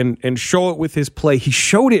there and show it with his play, he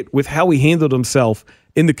showed it with how he handled himself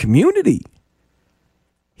in the community.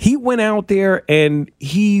 He went out there and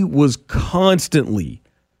he was constantly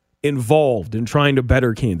involved in trying to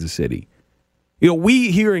better Kansas City.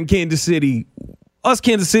 We here in Kansas City, us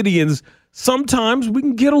Kansas Cityans, sometimes we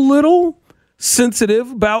can get a little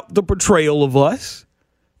sensitive about the portrayal of us.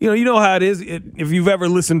 You know how it is. If you've ever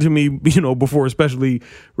listened to me, before, especially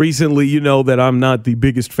recently, you know that I'm not the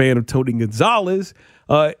biggest fan of Tony Gonzalez.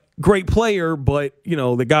 Great player, but,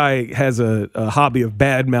 the guy has a hobby of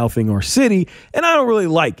bad-mouthing our city, and I don't really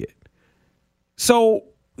like it. So,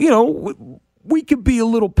 we could be a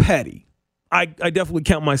little petty. I definitely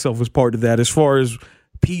count myself as part of that, as far as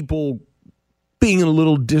people being a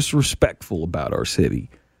little disrespectful about our city.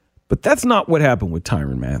 But that's not what happened with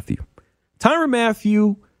Tyrann Mathieu. Tyrann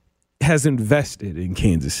Mathieu has invested in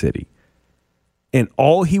Kansas City, and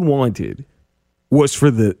all he wanted was for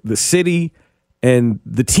the city and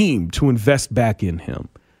the team to invest back in him.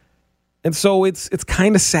 And so it's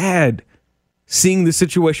kind of sad seeing the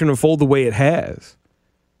situation unfold the way it has,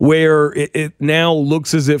 where it now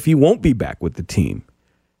looks as if he won't be back with the team.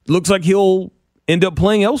 It looks like he'll end up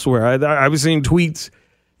playing elsewhere. I was seeing tweets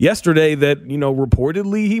yesterday that,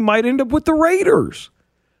 reportedly he might end up with the Raiders.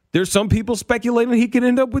 there's some people speculating he could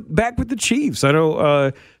end up back with the Chiefs. I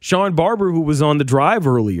know Sean Barber, who was on The Drive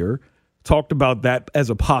earlier, talked about that as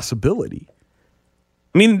a possibility.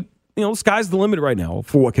 I mean, sky's the limit right now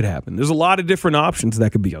for what could happen. There's a lot of different options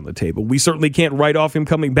that could be on the table. We certainly can't write off him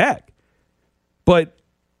coming back. But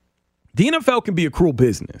the NFL can be a cruel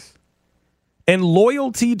business. And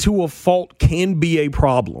loyalty to a fault can be a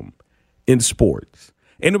problem in sports.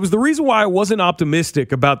 And it was the reason why I wasn't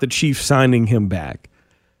optimistic about the Chiefs signing him back.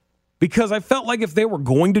 Because I felt like if they were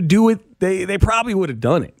going to do it, they probably would have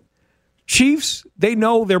done it. Chiefs, they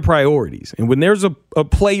know their priorities. And when there's a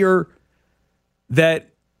player that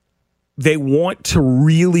they want to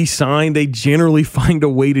really sign, they generally find a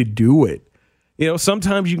way to do it.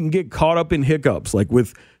 Sometimes you can get caught up in hiccups, like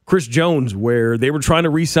with Chris Jones, where they were trying to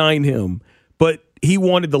re-sign him, but he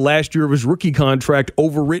wanted the last year of his rookie contract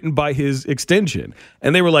overwritten by his extension.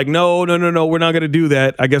 And they were like, no, we're not going to do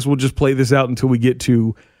that. I guess we'll just play this out until we get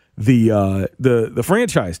to the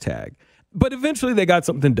franchise tag. But eventually they got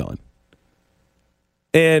something done.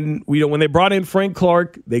 And when they brought in Frank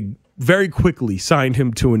Clark, they very quickly signed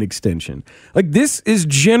him to an extension. Like, this is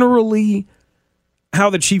generally how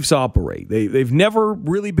the Chiefs operate. They've never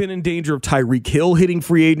really been in danger of Tyreek Hill hitting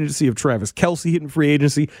free agency, of Travis Kelce hitting free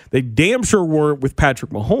agency. They damn sure weren't with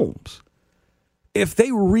Patrick Mahomes. If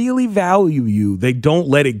they really value you, they don't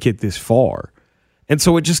let it get this far. And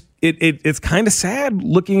so it's kind of sad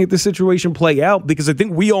looking at the situation play out, because I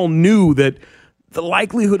think we all knew that the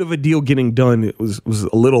likelihood of a deal getting done was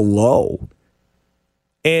a little low.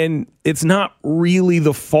 And it's not really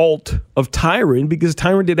the fault of Tyron, because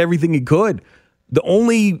Tyron did everything he could. The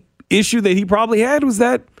only issue that he probably had was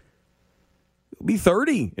that he'll be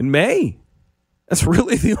 30 in May. That's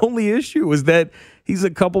really the only issue, is that he's a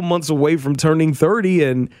couple months away from turning 30.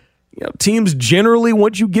 And teams generally,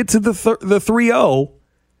 once you get to the 3-0,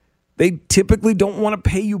 they typically don't want to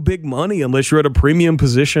pay you big money unless you're at a premium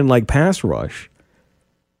position like pass rush.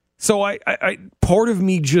 So I part of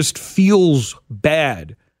me just feels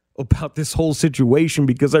bad about this whole situation,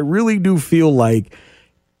 because I really do feel like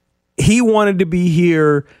he wanted to be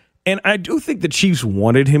here, and I do think the Chiefs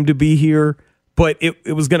wanted him to be here, but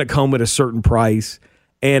it was going to come at a certain price,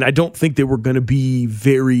 and I don't think they were going to be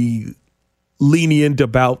very lenient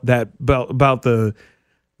about that, about the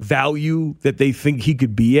value that they think he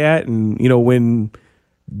could be at. And when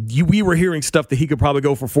we were hearing stuff that he could probably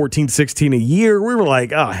go for 14, 16 a year, we were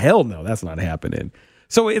like, oh, hell no, that's not happening.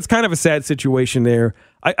 So it's kind of a sad situation there.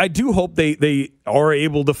 I do hope they are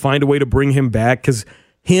able to find a way to bring him back, because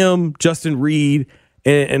him, Justin Reed,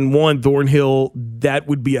 and Juan Thornhill, that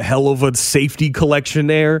would be a hell of a safety collection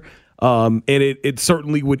there. And it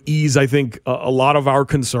certainly would ease, I think, a lot of our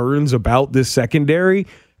concerns about this secondary,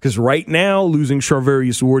 because right now, losing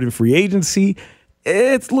Charvarius Ward in free agency,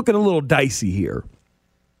 it's looking a little dicey here.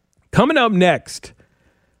 Coming up next,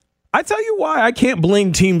 I tell you why I can't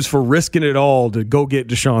blame teams for risking it all to go get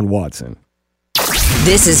Deshaun Watson.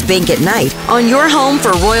 This is Bink at Night on your home for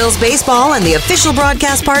Royals baseball and the official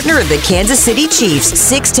broadcast partner of the Kansas City Chiefs,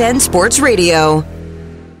 610 Sports Radio.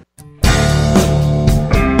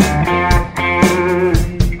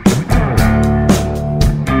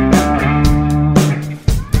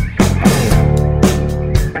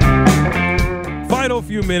 Final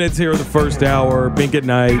few minutes here of the first hour. Bink at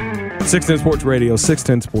Night, 610 Sports Radio,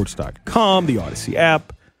 610sports.com, the Odyssey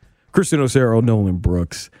app. Christian Cero, Nolan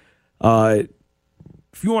Brooks.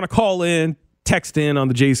 If you want to call in, text in on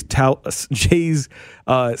the Jay's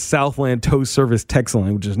Southland Tow Service text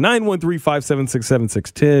line, which is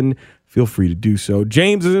 913-576-7610. Feel free to do so.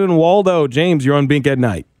 James is in Waldo. James, you're on Bink at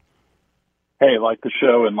Night. Hey, like the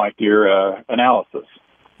show and like your analysis.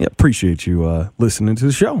 Yeah, appreciate you listening to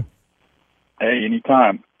the show. Hey,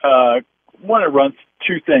 anytime. Want to run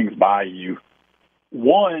two things by you.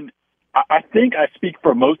 One, I think I speak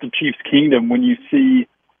for most of Chiefs Kingdom when you see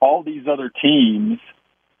all these other teams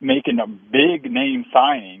making a big name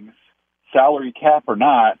signings, salary cap or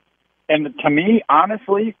not. And to me,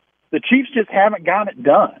 honestly, the Chiefs just haven't gotten it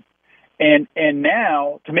done. And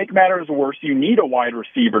now, to make matters worse, you need a wide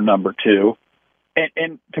receiver number 2.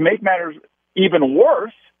 And to make matters even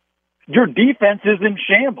worse, your defense is in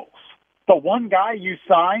shambles. The one guy you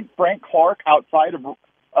signed, Frank Clark, outside of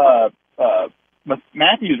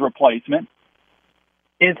Matthews' replacement,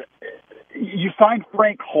 is you signed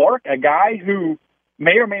Frank Clark, a guy who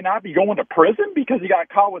may or may not be going to prison because he got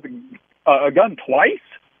caught with a gun twice.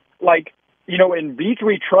 In Beach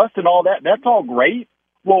we trust and all that, that's all great.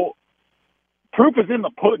 Well, proof is in the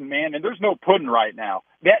pudding, man, and there's no pudding right now.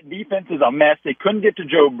 That defense is a mess. They couldn't get to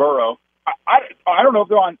Joe Burrow. I don't know if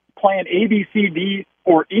they're on plan A, B, C, D,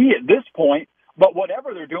 or E at this point, But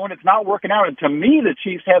whatever they're doing, it's not working out. And to me, the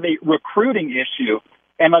Chiefs have a recruiting issue.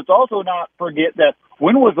 And let's also not forget that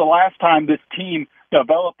when was the last time this team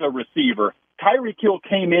developed a receiver? Tyreek Hill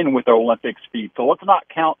came in with Olympic speed, so let's not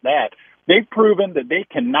count that. They've proven that they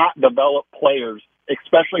cannot develop players,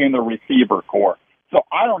 especially in the receiver core. So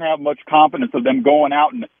I don't have much confidence of them going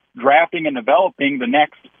out and drafting and developing the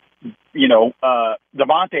next,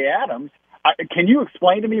 Devontae Adams. Can you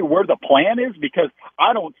explain to me where the plan is? Because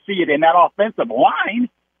I don't see it in that offensive line.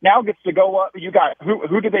 Now gets to go up. You got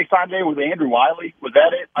who did they sign today? Was Andrew Wiley? Was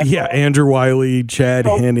that it? Andrew Wiley, Chad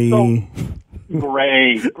Henne.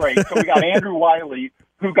 Great. So we got Andrew Wiley,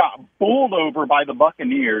 who got bowled over by the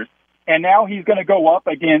Buccaneers, and now he's going to go up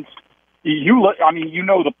against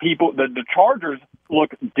the people. The Chargers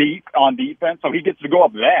look deep on defense, so he gets to go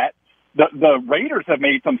up that. The Raiders have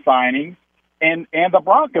made some signings, and the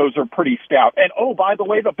Broncos are pretty stout. And oh, by the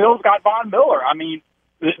way, the Bills got Von Miller. I mean,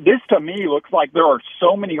 this to me looks like there are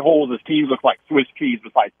so many holes. This team looks like Swiss cheese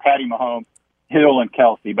besides Patty Mahomes, Hill, and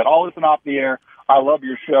Kelsey. But all this and off the air, I love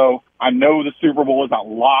your show. I know the Super Bowl isn't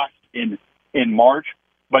lost in March,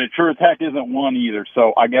 but it sure as heck isn't won either.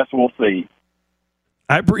 So I guess we'll see.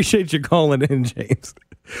 I appreciate you calling in, James.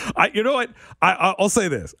 You know what? I'll say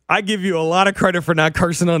this. I give you a lot of credit for not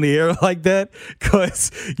cursing on the air like that,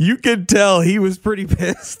 because you could tell he was pretty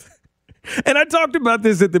pissed. And I talked about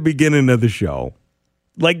this at the beginning of the show.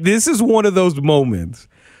 Like, this is one of those moments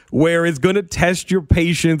where it's going to test your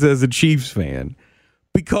patience as a Chiefs fan,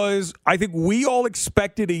 because I think we all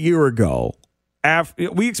expected a year ago,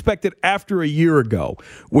 after a year ago,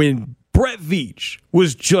 when Brett Veach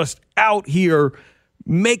was just out here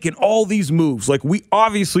making all these moves. Like, we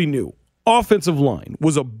obviously knew offensive line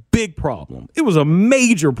was a big problem. It was a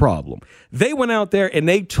major problem. They went out there and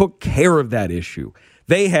they took care of that issue.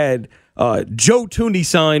 They had Joe Thuney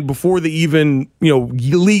signed before the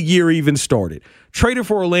league year even started. Traded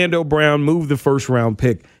for Orlando Brown, moved the first round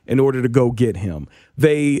pick in order to go get him.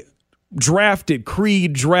 They drafted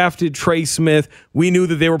Creed, drafted Trey Smith. We knew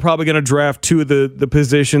that they were probably going to draft two of the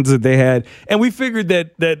positions that they had. And we figured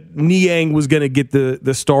that Niang was going to get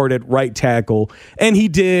the start at right tackle. And he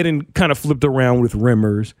did, and kind of flipped around with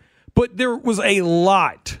Rimmers. But there was a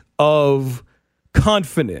lot of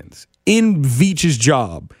confidence in Veach's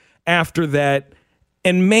job after that.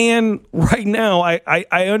 And man, right now,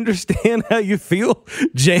 I understand how you feel,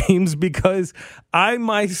 James, because I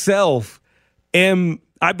myself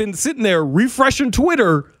I've been sitting there refreshing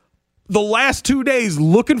Twitter the last 2 days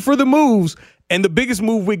looking for the moves, and the biggest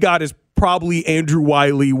move we got is probably Andrew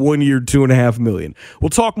Wiley, 1 year, $2.5 million.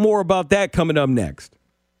 We'll talk more about that coming up next.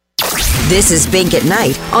 This is Bink at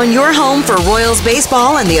Night on your home for Royals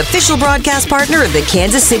baseball and the official broadcast partner of the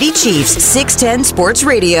Kansas City Chiefs, 610 Sports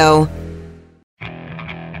Radio.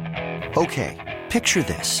 Okay, picture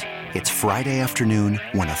this. It's Friday afternoon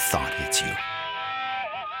when a thought hits you.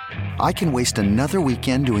 I can waste another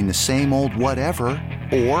weekend doing the same old whatever,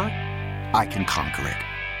 or I can conquer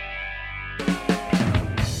it.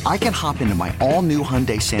 I can hop into my all-new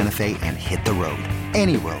Hyundai Santa Fe and hit the road.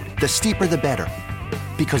 Any road. The steeper, the better.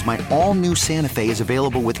 Because my all-new Santa Fe is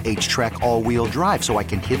available with H-Track all-wheel drive, so I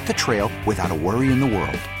can hit the trail without a worry in the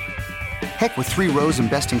world. Heck, with 3 rows and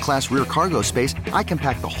best-in-class rear cargo space, I can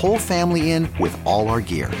pack the whole family in with all our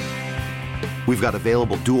gear. We've got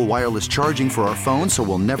available dual wireless charging for our phones, so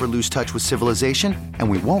we'll never lose touch with civilization, and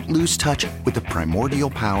we won't lose touch with the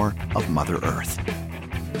primordial power of Mother Earth.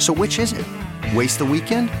 So which is it? Waste the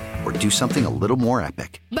weekend or do something a little more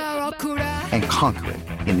epic? And conquer it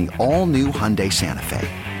in the all-new Hyundai Santa Fe.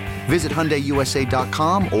 Visit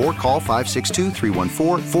HyundaiUSA.com or call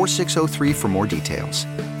 562-314-4603 for more details.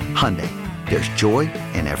 Hyundai, there's joy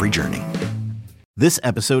in every journey. This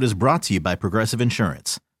episode is brought to you by Progressive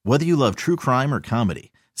Insurance. Whether you love true crime or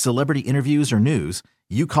comedy, celebrity interviews or news,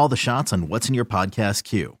 you call the shots on what's in your podcast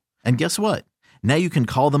queue. And guess what? Now you can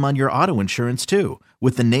call them on your auto insurance too,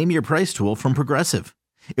 with the Name Your Price tool from Progressive.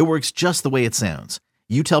 It works just the way it sounds.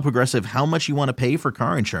 You tell Progressive how much you want to pay for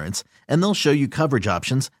car insurance, and they'll show you coverage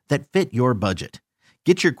options that fit your budget.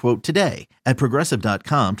 Get your quote today at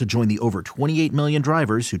Progressive.com to join the over 28 million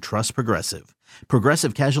drivers who trust Progressive.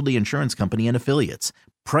 Progressive Casualty Insurance Company and Affiliates.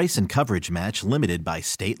 Price and coverage match limited by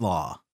state law.